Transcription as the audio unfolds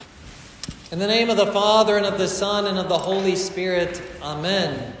In the name of the Father, and of the Son, and of the Holy Spirit.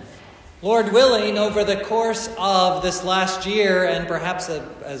 Amen. Lord willing, over the course of this last year, and perhaps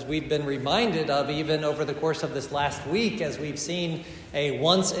as we've been reminded of even over the course of this last week, as we've seen a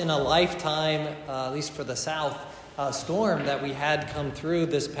once-in-a-lifetime, at least for the South, storm that we had come through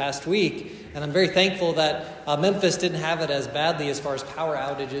this past week. And I'm very thankful that Memphis didn't have it as badly as far as power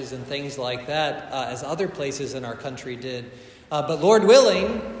outages and things like that as other places in our country did. But Lord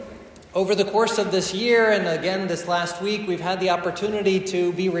willing, over the course of this year and again this last week, we've had the opportunity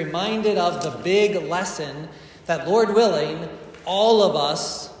to be reminded of the big lesson that, Lord willing, all of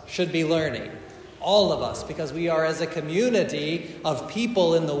us should be learning. All of us, because we are as a community of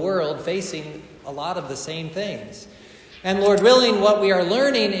people in the world facing a lot of the same things. And Lord willing, what we are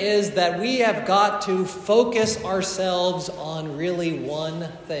learning is that we have got to focus ourselves on really one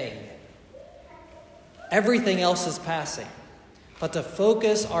thing. Everything else is passing. But to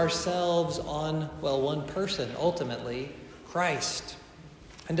focus ourselves on, one person, ultimately, Christ.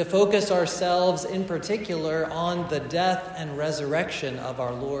 And to focus ourselves in particular on the death and resurrection of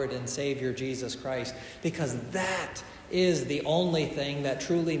our Lord and Savior Jesus Christ. Because that is the only thing that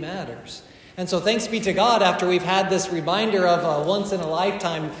truly matters. And so thanks be to God, after we've had this reminder of a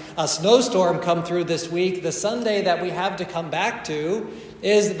once-in-a-lifetime snowstorm come through this week, the Sunday that we have to come back to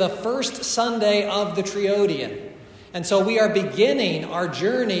is the first Sunday of the Triodian. And so we are beginning our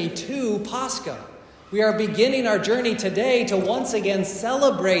journey to Pascha. We are beginning our journey today to once again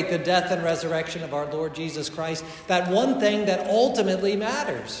celebrate the death and resurrection of our Lord Jesus Christ, that one thing that ultimately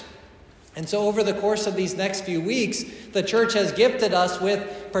matters. And so over the course of these next few weeks, the church has gifted us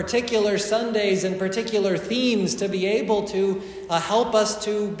with particular Sundays and particular themes to be able to help us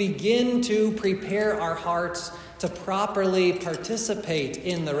to begin to prepare our hearts to properly participate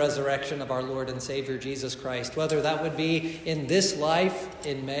in the resurrection of our Lord and Savior Jesus Christ, whether that would be in this life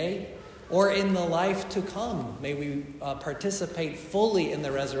in May or in the life to come. May we participate fully in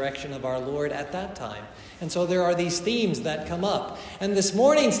the resurrection of our Lord at that time. And so there are these themes that come up. And this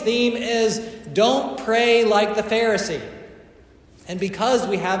morning's theme is, don't pray like the Pharisee. And because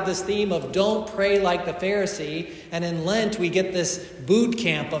we have this theme of don't pray like the Pharisee, and in Lent we get this boot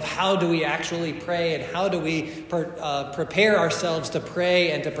camp of how do we actually pray and how do we prepare ourselves to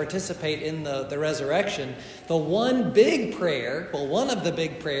pray and to participate in the resurrection. The one big prayer, one of the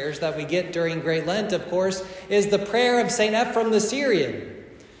big prayers that we get during Great Lent, of course, is the prayer of St. Ephrem the Syrian,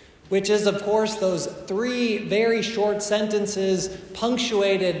 which is, of course, those 3 very short sentences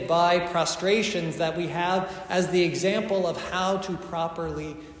punctuated by prostrations that we have as the example of how to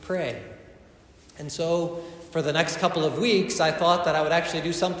properly pray. And so, for the next couple of weeks, I thought that I would actually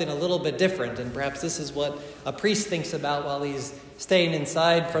do something a little bit different, and perhaps this is what a priest thinks about while he's staying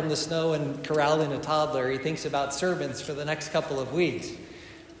inside from the snow and corralling a toddler. He thinks about sermons for the next couple of weeks.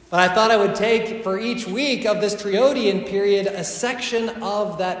 But I thought I would take, for each week of this Triodian period, a section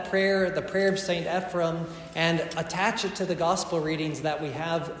of that prayer, the prayer of St. Ephrem, and attach it to the gospel readings that we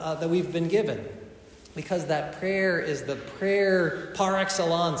have, that we've been given. Because that prayer is the prayer par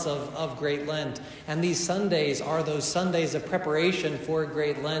excellence of Great Lent. And these Sundays are those Sundays of preparation for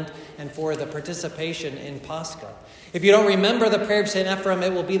Great Lent and for the participation in Pascha. If you don't remember the prayer of St. Ephrem,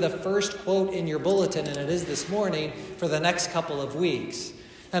 it will be the first quote in your bulletin, and it is this morning, for the next couple of weeks.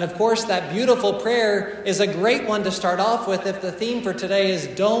 And of course, that beautiful prayer is a great one to start off with if the theme for today is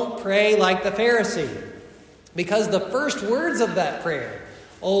don't pray like the Pharisee. Because the first words of that prayer,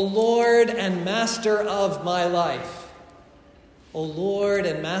 O Lord and Master of my life. O Lord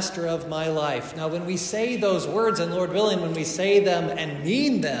and Master of my life. Now, when we say those words, and Lord willing, when we say them and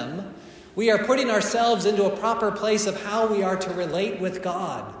mean them, we are putting ourselves into a proper place of how we are to relate with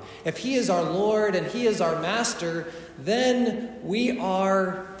God. If He is our Lord and He is our Master, then we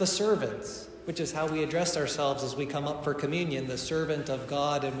are the servants, which is how we address ourselves as we come up for communion, the servant of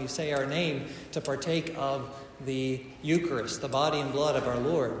God, and we say our name to partake of the Eucharist, the body and blood of our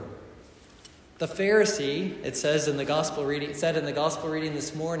Lord. The Pharisee, it says in the gospel reading,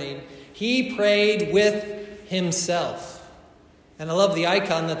 this morning, he prayed with himself. And I love the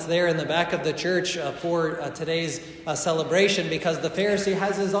icon that's there in the back of the church for today's celebration, because the Pharisee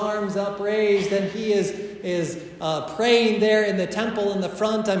has his arms upraised and he is praying there in the temple in the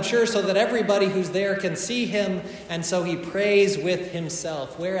front, I'm sure, so that everybody who's there can see him. And so he prays with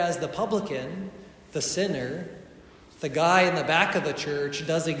himself. Whereas the publican, the sinner, the guy in the back of the church,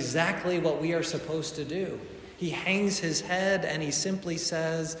 does exactly what we are supposed to do. He hangs his head and he simply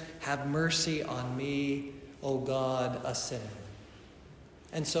says, "Have mercy on me, O God, a sinner."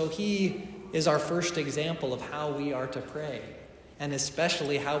 And so he is our first example of how we are to pray, and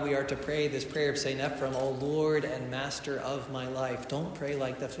especially how we are to pray this prayer of St. Ephrem, O Lord and Master of my life. Don't pray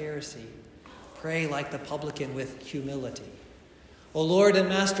like the Pharisee. pray like the publican with humility. O Lord and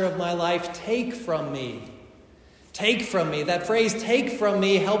Master of my life, take from me. Take from me. That phrase, take from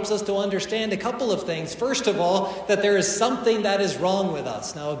me, helps us to understand a couple of things. First of all, that there is something that is wrong with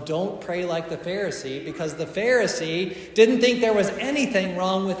us. Now, don't pray like the Pharisee, because the Pharisee didn't think there was anything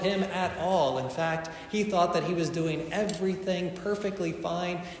wrong with him at all. In fact, he thought that he was doing everything perfectly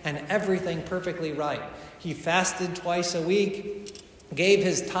fine and everything perfectly right. He fasted twice a week, gave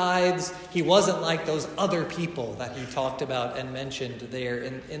his tithes. He wasn't like those other people that he talked about and mentioned there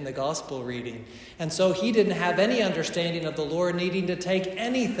in the gospel reading. And so he didn't have any understanding of the Lord needing to take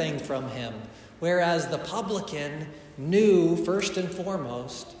anything from him. Whereas the publican knew, first and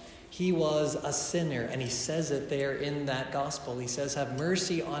foremost, he was a sinner. And he says it there in that gospel. He says, have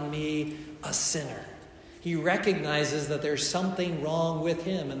mercy on me, a sinner. He recognizes that there's something wrong with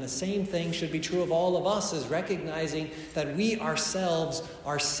him. And the same thing should be true of all of us, is recognizing that we ourselves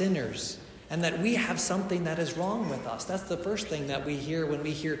are sinners and that we have something that is wrong with us. That's the first thing that we hear when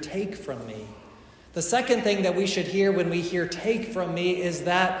we hear take from me. The second thing that we should hear when we hear take from me is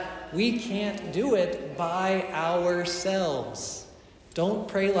that we can't do it by ourselves. Don't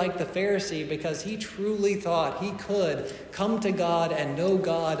pray like the Pharisee, because he truly thought he could come to God and know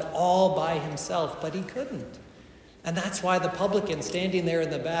God all by himself, but he couldn't. And that's why the publican standing there in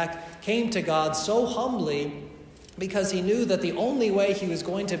the back came to God so humbly, because he knew that the only way he was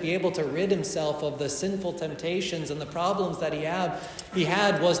going to be able to rid himself of the sinful temptations and the problems that he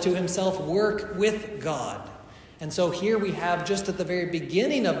had was to himself work with God. And so here we have, just at the very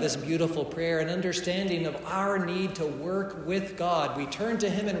beginning of this beautiful prayer, an understanding of our need to work with God. We turn to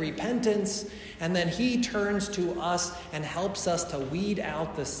him in repentance, and then he turns to us and helps us to weed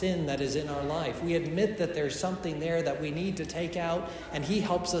out the sin that is in our life. We admit that there's something there that we need to take out, and he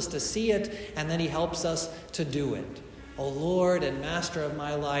helps us to see it, and then he helps us to do it. O Lord and Master of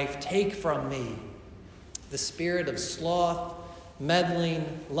my life, take from me the spirit of sloth, meddling,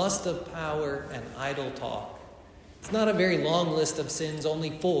 lust of power, and idle talk. It's not a very long list of sins,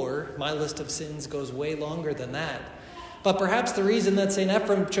 only 4. My list of sins goes way longer than that. But perhaps the reason that St.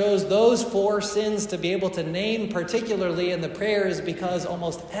 Ephrem chose those 4 sins to be able to name particularly in the prayer is because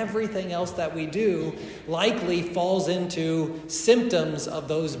almost everything else that we do likely falls into symptoms of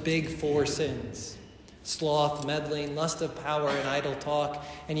those big 4 sins. Sloth, meddling, lust of power, and idle talk.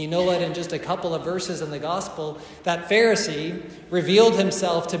 And you know what? In just a couple of verses in the gospel, that Pharisee revealed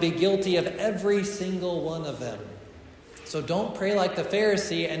himself to be guilty of every single one of them. So don't pray like the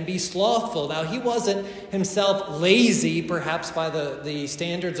Pharisee and be slothful. Now, he wasn't himself lazy, perhaps by the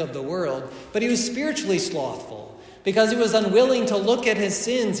standards of the world, but he was spiritually slothful because he was unwilling to look at his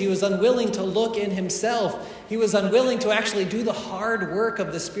sins. He was unwilling to look in himself. He was unwilling to actually do the hard work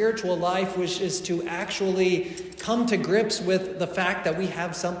of the spiritual life, which is to actually come to grips with the fact that we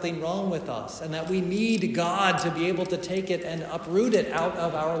have something wrong with us and that we need God to be able to take it and uproot it out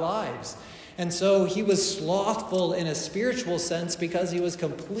of our lives. And so he was slothful in a spiritual sense because he was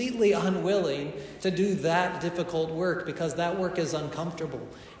completely unwilling to do that difficult work, because that work is uncomfortable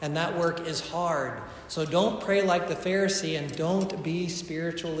and that work is hard. So don't pray like the Pharisee and don't be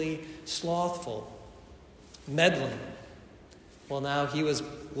spiritually slothful. Meddling. Well, now he was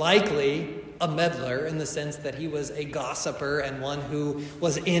likely a meddler in the sense that he was a gossiper and one who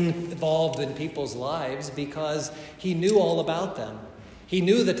was involved in people's lives because he knew all about them. He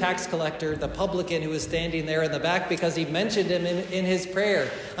knew the tax collector, the publican who was standing there in the back, because he mentioned him in his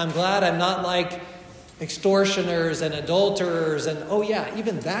prayer. I'm glad I'm not like extortioners and adulterers and, oh yeah,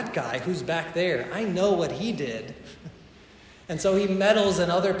 even that guy who's back there. I know what he did. And so he meddles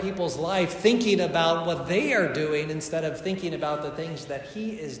in other people's life, thinking about what they are doing instead of thinking about the things that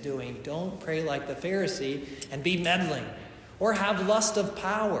he is doing. Don't pray like the Pharisee and be meddling or have lust of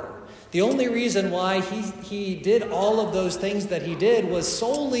power. The only reason why he did all of those things that he did was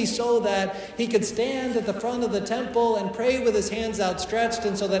solely so that he could stand at the front of the temple and pray with his hands outstretched,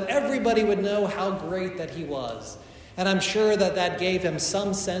 and so that everybody would know how great that he was. And I'm sure that that gave him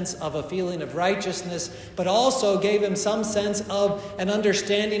some sense of a feeling of righteousness, but also gave him some sense of an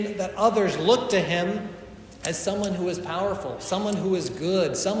understanding that others looked to him as someone who is powerful, someone who is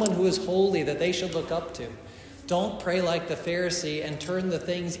good, someone who is holy, that they should look up to. Don't pray like the Pharisee and turn the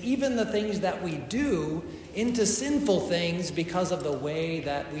things, even the things that we do, into sinful things because of the way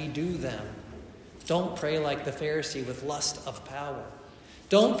that we do them. Don't pray like the Pharisee with lust of power.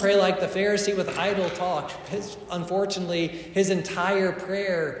 Don't pray like the Pharisee with idle talk. Unfortunately, his entire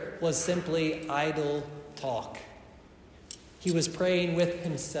prayer was simply idle talk. He was praying with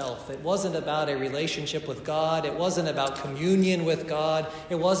himself. It wasn't about a relationship with God. It wasn't about communion with God.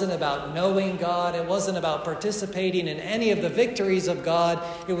 It wasn't about knowing God. It wasn't about participating in any of the victories of God.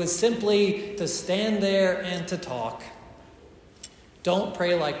 It was simply to stand there and to talk. Don't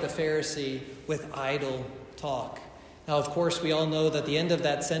pray like the Pharisee with idle talk. Now, of course, we all know that the end of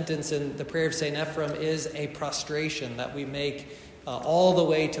that sentence in the prayer of St. Ephrem is a prostration that we make all the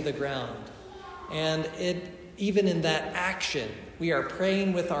way to the ground. And even in that action, we are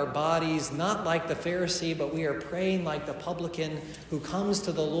praying with our bodies, not like the Pharisee, but we are praying like the publican who comes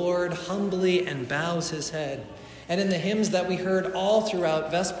to the Lord humbly and bows his head. And in the hymns that we heard all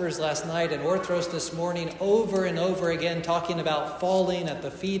throughout Vespers last night and Orthros this morning, over and over again, talking about falling at the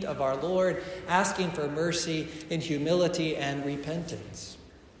feet of our Lord, asking for mercy in humility and repentance.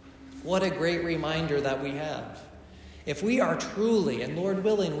 What a great reminder that we have. If we are truly, and Lord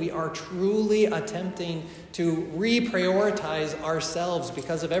willing, we are truly attempting to reprioritize ourselves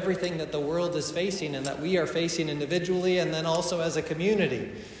because of everything that the world is facing and that we are facing individually and then also as a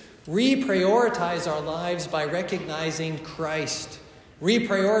community, reprioritize our lives by recognizing Christ.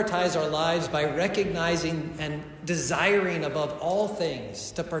 Reprioritize our lives by recognizing and desiring above all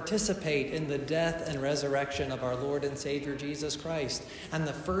things to participate in the death and resurrection of our Lord and Savior Jesus Christ. And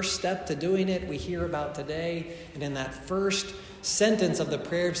the first step to doing it we hear about today. And in that first sentence of the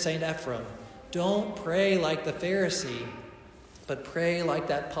prayer of St. Ephrem, don't pray like the Pharisee, but pray like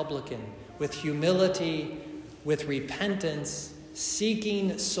that publican, with humility, with repentance,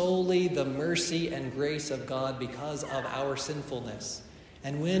 seeking solely the mercy and grace of God because of our sinfulness.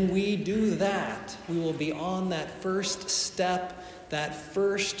 And when we do that, we will be on that first step, that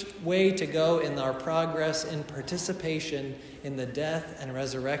first way to go in our progress in participation in the death and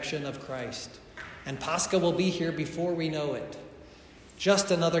resurrection of Christ. And Pascha will be here before we know it.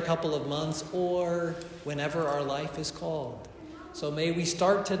 Just another couple of months or whenever our life is called. So may we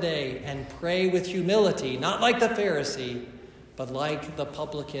start today and pray with humility, not like the Pharisee, but like the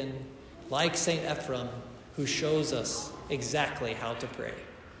publican, like St. Ephrem, who shows us exactly how to pray.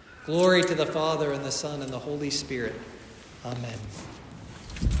 Glory to the Father, and the Son, and the Holy Spirit. Amen.